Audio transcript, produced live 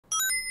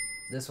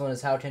This one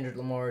is how Kendrick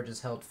Lamar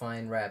just helped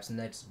find rap's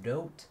next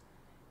GOAT.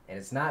 And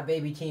it's not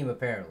Baby Keem,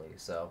 apparently,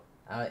 so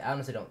I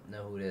honestly don't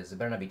know who it is. It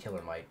better not be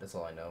Killer Mike, that's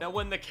all I know. Now,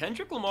 when the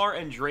Kendrick Lamar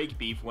and Drake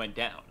beef went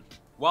down,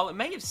 while it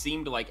may have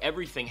seemed like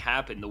everything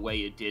happened the way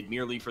it did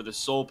merely for the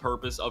sole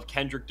purpose of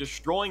Kendrick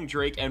destroying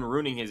Drake and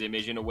ruining his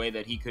image in a way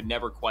that he could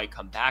never quite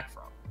come back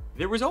from,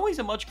 there was always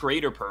a much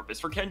greater purpose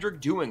for Kendrick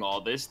doing all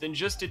this than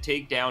just to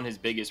take down his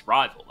biggest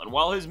rival, and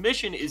while his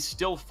mission is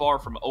still far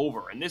from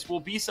over, and this will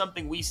be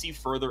something we see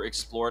further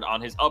explored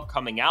on his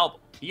upcoming album,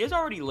 he has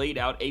already laid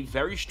out a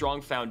very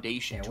strong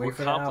foundation to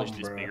accomplish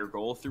this bigger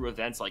goal through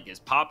events like his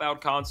Pop Out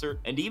concert,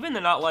 and even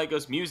the Not Like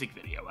Us music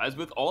video, as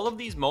with all of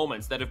these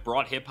moments that have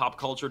brought hip-hop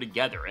culture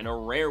together in a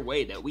rare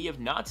way that we have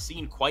not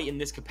seen quite in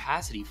this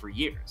capacity for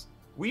years.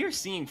 We are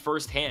seeing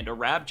firsthand a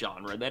rap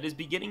genre that is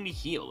beginning to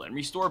heal and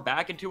restore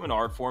back into an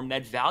art form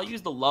that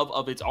values the love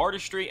of its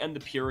artistry and the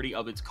purity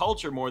of its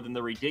culture more than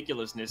the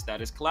ridiculousness that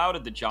has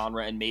clouded the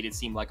genre and made it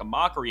seem like a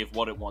mockery of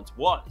what it once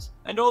was.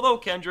 And although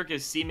Kendrick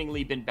has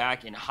seemingly been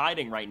back in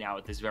hiding right now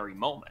at this very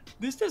moment,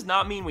 this does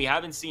not mean we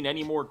haven't seen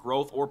any more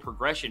growth or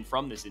progression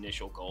from this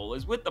initial goal,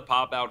 as with the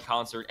Pop Out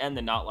concert and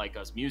the Not Like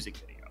Us music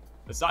video.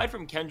 Aside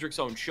from Kendrick's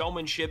own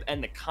showmanship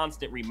and the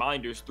constant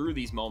reminders through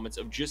these moments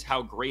of just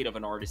how great of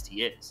an artist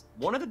he is,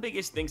 one of the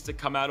biggest things to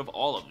come out of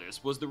all of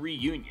this was the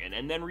reunion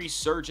and then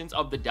resurgence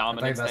of the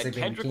dominance that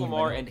Kendrick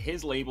Lamar and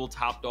his label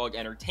Top Dawg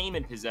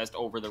Entertainment possessed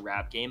over the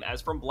rap game,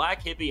 as from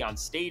Black Hippie on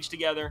stage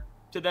together,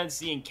 to then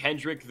seeing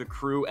Kendrick, the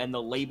crew, and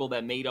the label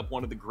that made up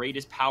one of the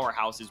greatest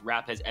powerhouses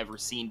rap has ever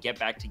seen get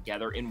back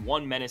together in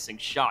one menacing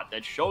shot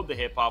that showed the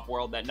hip-hop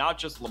world that not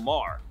just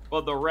Lamar,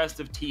 but the rest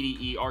of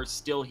TDE are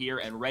still here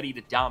and ready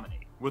to dominate.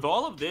 With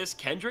all of this,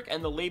 Kendrick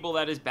and the label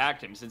that has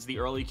backed him since the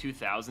early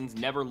 2000s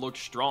never looked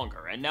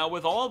stronger, and now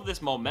with all of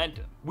this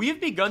momentum, we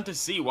have begun to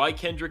see why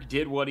Kendrick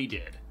did what he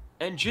did.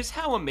 And just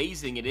how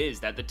amazing it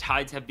is that the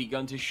tides have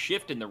begun to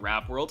shift in the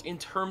rap world in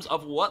terms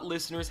of what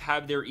listeners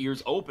have their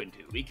ears open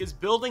to, because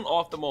building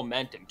off the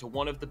momentum to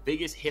one of the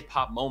biggest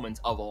hip-hop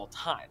moments of all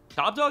time,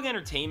 Top Dawg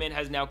Entertainment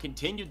has now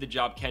continued the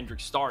job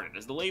Kendrick started,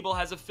 as the label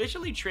has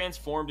officially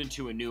transformed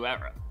into a new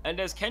era. And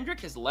as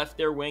Kendrick has left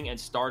their wing and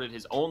started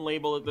his own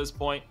label at this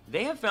point,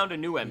 they have found a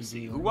new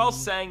MC who, while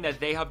saying that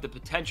they have the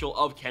potential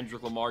of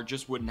Kendrick Lamar,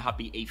 just would not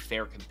be a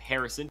fair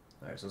comparison.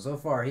 Alright, so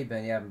far he's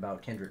been yapping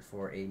about Kendrick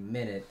for a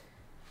minute.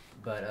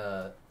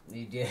 But,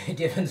 he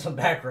given some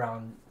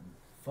background,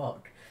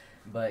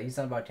 but he's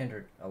talking about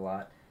Kendrick a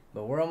lot.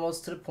 But we're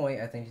almost to the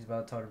point. I think he's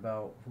about to talk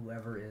about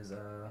whoever is,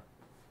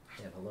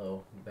 yeah,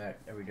 hello,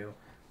 back, there we go.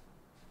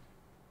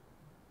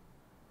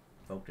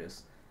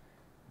 Focus.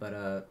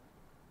 But,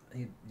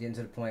 he's getting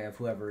to the point of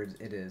whoever it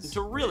is. To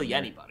really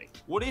anybody.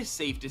 What is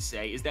safe to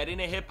say is that in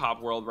a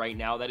hip-hop world right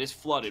now that is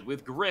flooded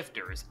with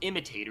grifters,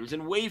 imitators,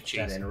 and wave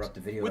chasers,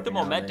 with the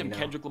momentum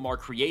Kendrick Lamar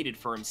created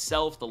for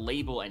himself, the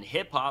label, and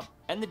hip-hop,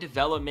 and the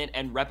development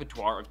and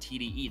repertoire of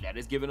TDE that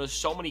has given us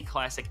so many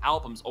classic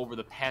albums over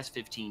the past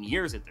 15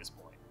 years at this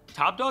point,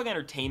 Top Dawg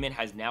Entertainment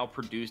has now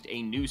produced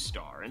a new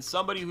star, and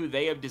somebody who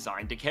they have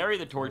designed to carry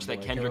the torch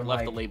that Kendrick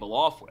left the label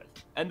off with.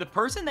 And the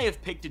person they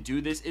have picked to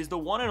do this is the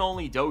one and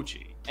only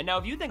Doechii. And now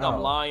if you think I'm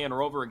lying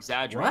or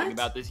over-exaggerating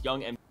about this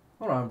young MC...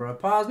 Hold on, bro.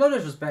 Pause. No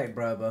disrespect,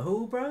 bro. But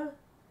who, bro?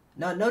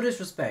 No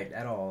disrespect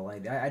at all.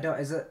 Like, I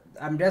don't...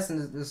 I'm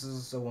guessing this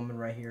is a woman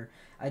right here.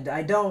 I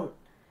don't...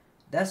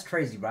 That's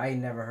crazy, bro. I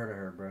ain't never heard of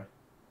her, bro.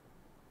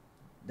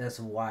 That's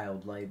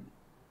wild. Like...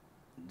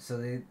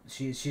 So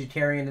she's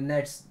carrying the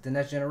next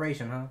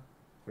generation, huh?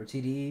 For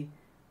TDE.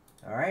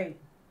 All right.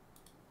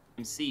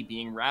 MC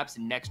being rap's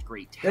next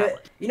great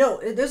talent. You know,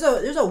 there's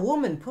a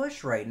woman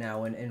push right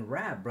now in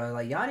rap, bro.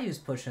 Like Yachty is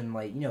pushing,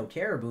 like, you know,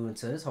 Caribou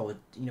into this whole,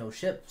 you know,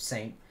 ship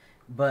saint.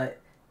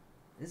 But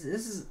this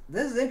is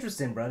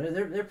interesting, brother.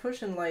 They're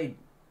pushing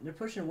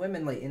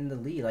women like in the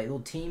lead. Like little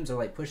teams are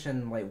like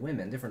pushing like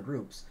women, different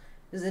groups.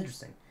 This is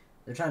interesting.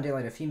 They're trying to get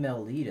like a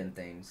female lead in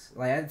things.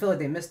 Like I feel like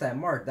they missed that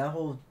mark. That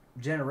whole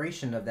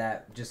generation of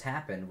that just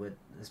happened with,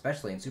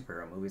 especially in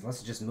superhero movies.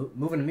 Let's just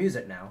move into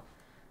music now.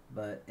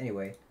 But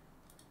anyway,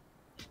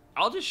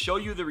 I'll just show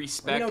you the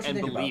respect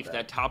and belief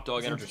that Top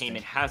Dawg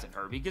Entertainment has in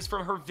her, because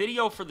from her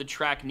video for the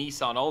track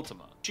Nissan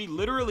Altima, she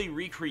literally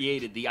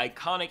recreated the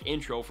iconic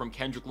intro from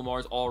Kendrick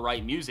Lamar's All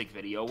Right music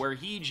video, where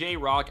he,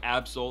 J-Rock,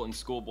 Absol, and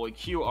Schoolboy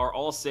Q are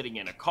all sitting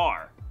in a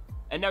car.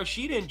 And now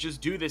she didn't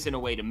just do this in a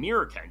way to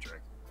mirror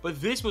Kendrick, but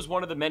this was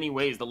one of the many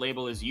ways the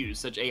label has used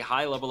such a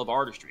high level of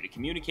artistry to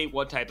communicate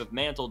what type of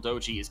mantle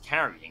Doechii is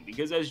carrying,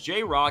 because as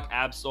J-Rock,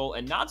 Absol,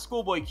 and not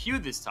Schoolboy Q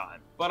this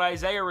time, but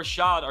Isaiah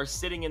Rashad are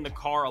sitting in the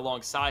car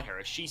alongside her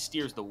as she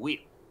steers the wheel.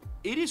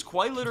 It is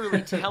quite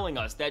literally telling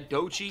us that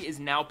Doechii is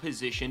now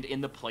positioned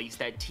in the place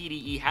that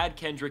TDE had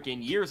Kendrick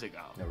in years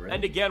ago. Oh, really?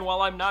 And again,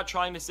 while I'm not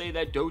trying to say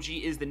that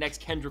Doechii is the next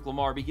Kendrick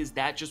Lamar, because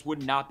that just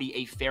would not be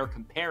a fair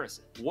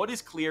comparison, what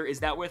is clear is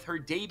that with her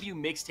debut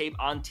mixtape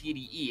on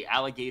TDE,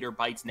 Alligator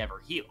Bites Never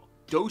Heal,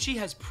 Doechii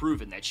has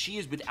proven that she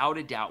is without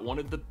a doubt one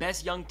of the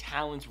best young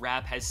talents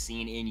rap has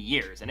seen in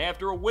years, and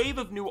after a wave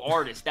of new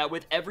artists that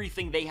with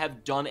everything they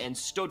have done and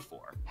stood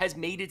for, has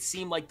made it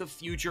seem like the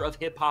future of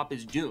hip-hop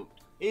is doomed.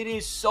 It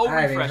is so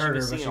I haven't refreshing heard to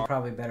her, but see she's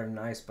probably better than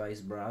Ice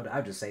Spice, bro.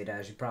 I'd just say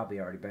that she's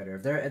probably already better.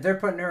 If they're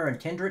putting her in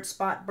Kendrick's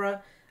spot, bro,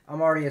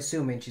 I'm already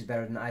assuming she's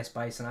better than Ice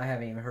Spice, and I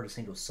haven't even heard a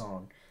single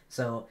song.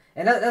 So,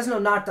 and that's no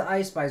knock to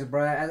Ice Spice,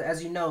 bro.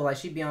 As you know, like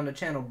she be on the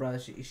channel, bro.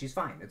 She's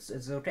fine. It's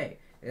okay.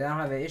 I don't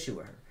have an issue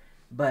with her.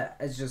 But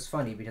it's just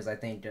funny because I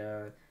think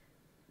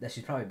that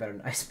she's probably better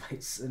than Ice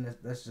Spice, and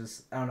that's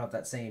just, I don't know if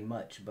that's saying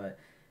much, but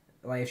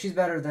like if she's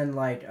better than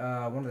like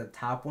one of the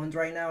top ones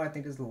right now, I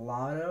think is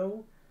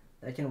Lotto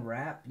that can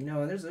rap. You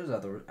know, and there's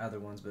other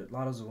ones, but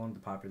Lotto's one of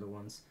the popular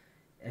ones.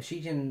 If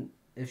she's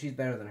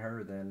better than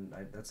her, then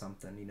that's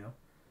something. You know,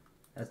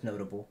 that's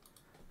notable.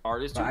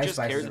 Artist who just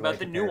cares about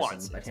the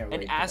nuances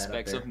and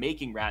aspects of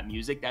making rap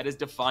music that has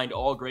defined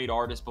all great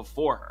artists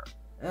before her.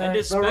 And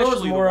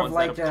especially the ones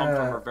that have come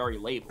from her very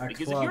label.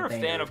 Because if you're a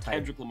fan of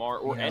Kendrick Lamar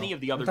or any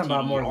of the other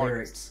TDE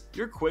artists,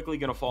 you're quickly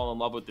going to fall in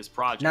love with this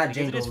project.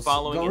 Because it is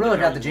following in the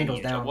very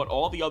lineage of what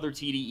all the other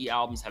TDE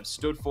albums have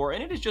stood for,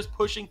 and it is just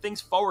pushing things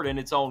forward in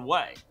its own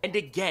way. And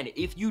again,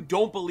 if you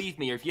don't believe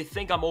me or if you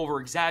think I'm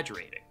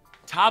over-exaggerating,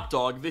 Top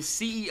Dawg, the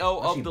CEO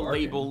of the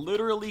label,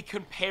 literally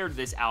compared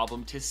this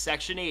album to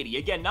Section 80.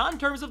 Again, not in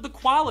terms of the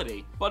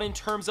quality, but in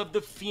terms of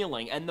the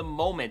feeling and the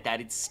moment that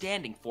it's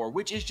standing for,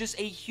 which is just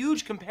a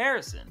huge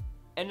comparison.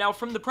 And now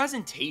from the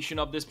presentation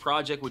of this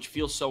project, which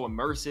feels so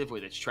immersive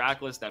with its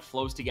tracklist that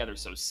flows together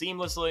so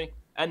seamlessly,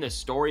 and the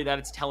story that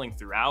it's telling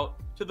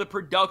throughout, to the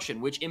production,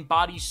 which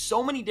embodies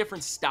so many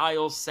different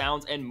styles,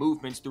 sounds, and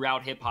movements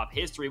throughout hip-hop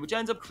history, which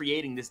ends up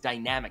creating this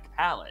dynamic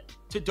palette,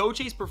 to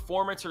Doechie's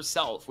performance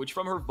herself, which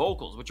from her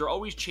vocals, which are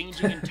always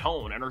changing in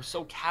tone and are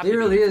so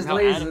captivating from how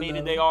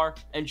animated they are,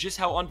 and just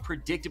how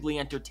unpredictably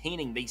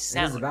entertaining they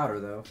sound, it is about her,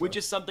 though, which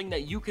is something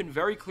that you can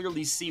very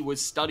clearly see was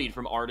studied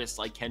from artists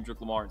like Kendrick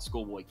Lamar and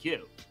Schoolboy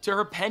Q, to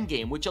her pen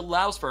game, which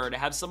allows for her to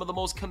have some of the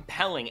most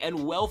compelling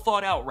and well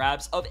thought out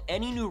raps of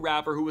any new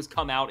rapper who has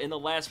come out in the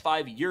last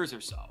 5 years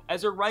or so,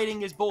 as her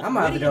writing is both I'm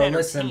about to go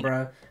listen,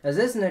 bro. As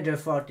this nigga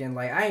fucking,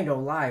 like, I ain't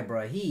gonna lie,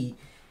 bro. He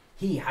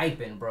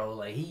hyping, bro.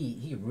 Like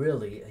he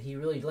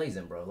really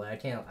blazing, bro.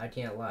 Like I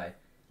can't lie.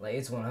 Like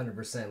it's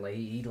 100%. Like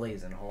he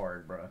blazing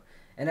hard, bro.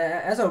 And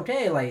that's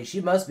okay. Like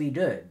she must be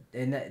good,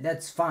 and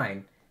that's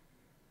fine.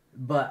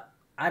 But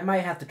I might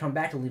have to come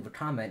back to leave a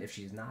comment if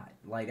she's not.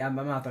 Like I'm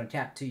not gonna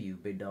tap to you,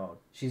 big dog.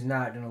 She's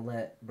not gonna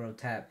let bro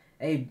tap.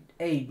 Hey,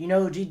 you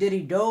know G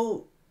Diddy,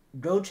 go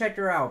check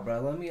her out,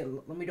 bro.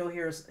 Let me go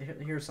hear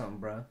something,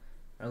 bro.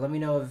 Or let me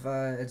know if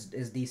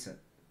it's decent.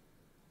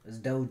 It's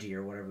Doji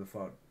or whatever the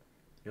fuck.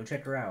 Go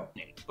check her out.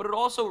 But it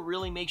also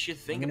really makes you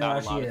think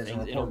about a lot of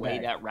things in a way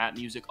that rap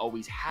music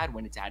always had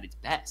when it's at its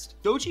best.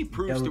 Doechie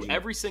proves through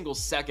every single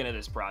second of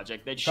this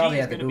project that she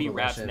is going to be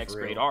rap's next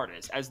great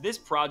artist, as this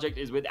project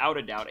is without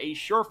a doubt a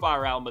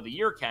surefire album of the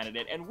year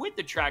candidate, and with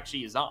the track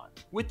she is on.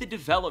 With the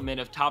development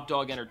of Top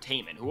Dawg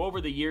Entertainment, who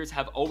over the years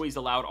have always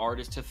allowed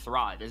artists to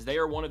thrive, as they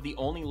are one of the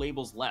only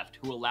labels left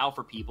who allow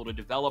for people to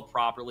develop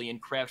properly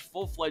and craft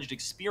full-fledged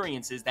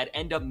experiences that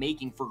end up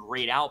making for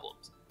great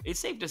albums. It's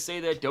safe to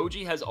say that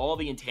Doechie has all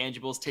the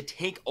intangibles to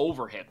take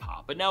over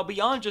hip-hop, but now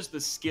beyond just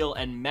the skill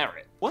and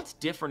merit, what's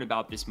different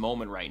about this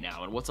moment right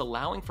now and what's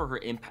allowing for her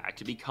impact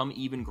to become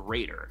even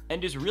greater,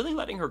 and is really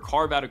letting her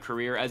carve out a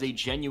career as a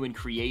genuine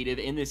creative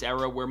in this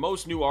era where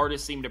most new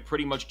artists seem to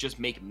pretty much just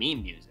make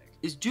meme music,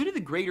 is due to the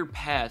greater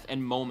path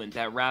and moment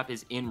that rap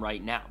is in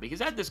right now,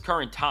 because at this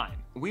current time,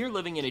 we are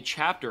living in a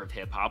chapter of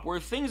hip-hop where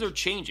things are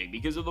changing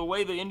because of the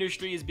way the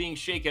industry is being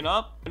shaken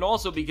up, and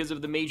also because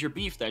of the major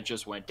beef that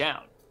just went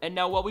down. And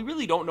now, while we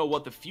really don't know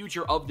what the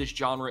future of this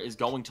genre is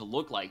going to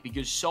look like,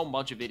 because so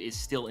much of it is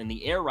still in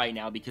the air right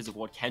now because of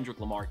what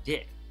Kendrick Lamar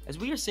did, as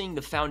we are seeing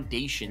the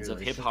foundations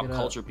of hip-hop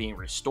culture being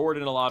restored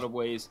in a lot of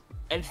ways,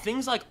 and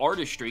things like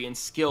artistry and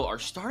skill are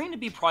starting to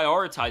be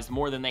prioritized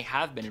more than they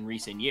have been in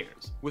recent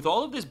years. With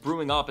all of this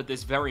brewing up at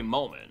this very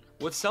moment,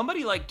 what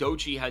somebody like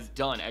Doechie has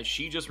done, as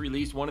she just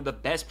released one of the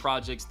best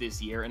projects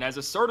this year and has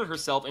asserted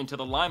herself into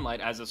the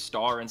limelight as a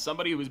star and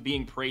somebody who is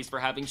being praised for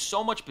having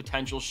so much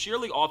potential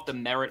sheerly off the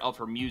merit of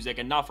her music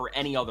and not for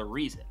any other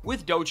reason.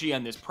 With Doechie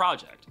and this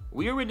project,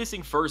 we are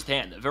witnessing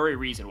firsthand the very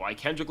reason why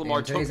Kendrick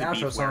Lamar took the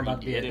beef where he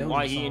did, and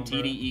why he and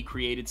TDE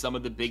created some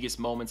of the biggest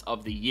moments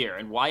of the year,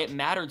 and why it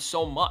mattered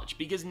so much,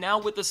 because now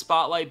with the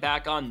spotlight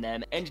back on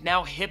them, and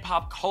now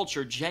hip-hop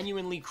culture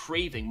genuinely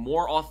craving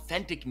more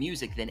authentic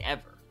music than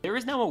ever, there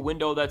is now a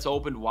window that's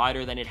opened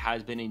wider than it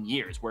has been in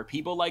years, where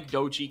people like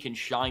Doechie can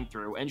shine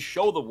through and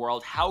show the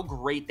world how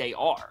great they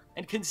are.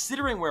 And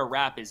considering where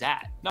rap is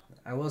at,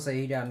 I will say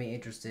he got me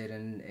interested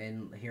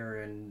in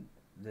hearing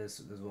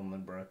this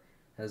woman, bro.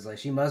 Cause like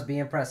she must be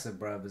impressive,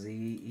 bro. Cause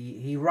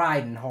he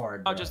riding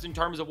hard, bro. Not just in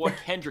terms of what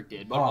Kendrick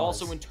did, but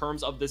also in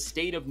terms of the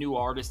state of new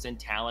artists and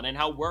talent and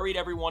how worried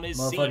everyone is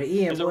seen.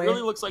 Because it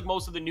really looks like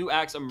most of the new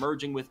acts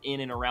emerging within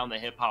and around the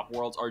hip hop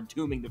worlds are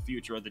dooming the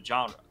future of the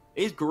genre.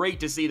 It's great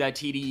to see that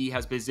TDE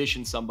has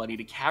positioned somebody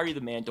to carry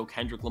the mantle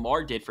Kendrick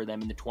Lamar did for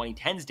them in the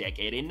 2010s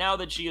decade, and now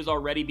that she has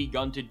already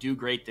begun to do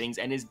great things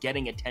and is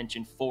getting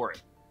attention for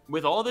it.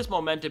 With all this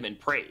momentum and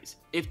praise,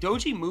 if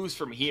Doechii moves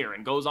from here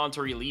and goes on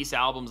to release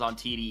albums on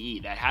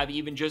TDE that have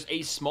even just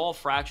a small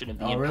fraction of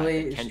the impact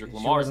that Kendrick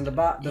Lamar, wasn't the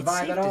vibe it's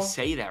safe to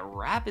say that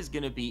rap is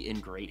going to be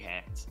in great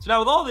hands. So now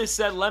with all this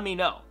said, let me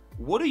know.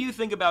 What do you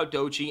think about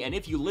Doechii? And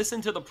if you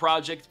listen to the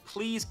project,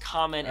 please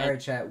comment. Alright,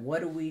 chat, what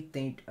do we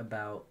think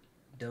about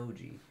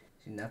Doechii?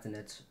 She's not the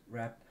next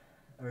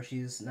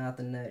she's not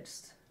the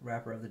next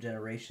rapper of the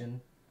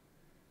generation.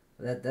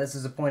 That's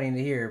disappointing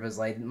to hear, because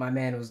like my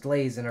man was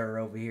glazing her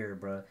over here,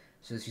 bro.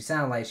 So she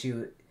sounded like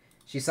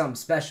she's something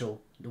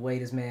special. The way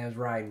this man was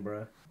riding,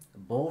 bro.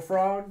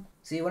 Bullfrog.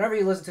 See, whenever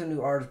you listen to a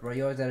new artist, bro,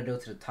 you always gotta go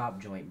to the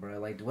top joint, bro.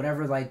 Like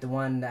whatever, like the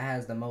one that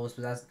has the most,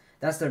 but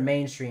that's their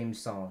mainstream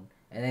song,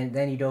 and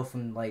then you go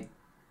from like,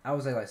 I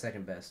would say like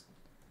second best,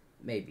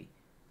 maybe,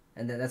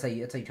 and then that's how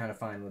you trying to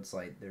find what's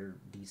like their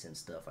decent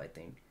stuff, I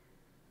think.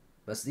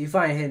 But you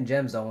find hidden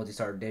gems though once you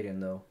start digging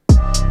though.